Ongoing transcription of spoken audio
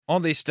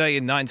On this day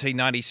in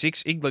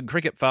 1996, England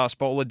cricket fast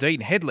bowler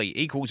Dean Headley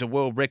equals a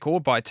world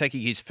record by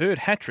taking his third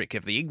hat-trick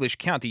of the English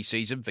county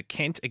season for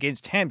Kent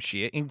against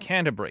Hampshire in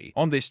Canterbury.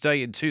 On this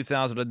day in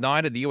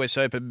 2009, in the US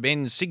Open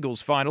men's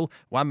singles final,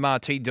 Juan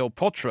Martin del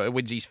Potro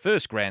wins his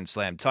first Grand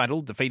Slam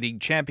title, defeating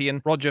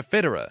champion Roger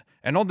Federer.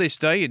 And on this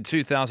day in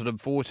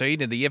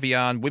 2014, in the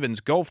Evian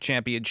Women's Golf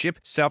Championship,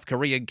 South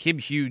Korean Kim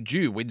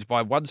Hyo-joo wins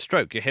by one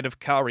stroke ahead of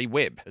Kari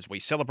Webb. As we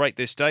celebrate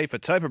this day for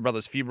Tobin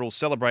Brothers Funerals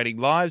Celebrating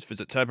Lives,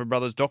 visit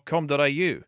tobinbrothers.com.au.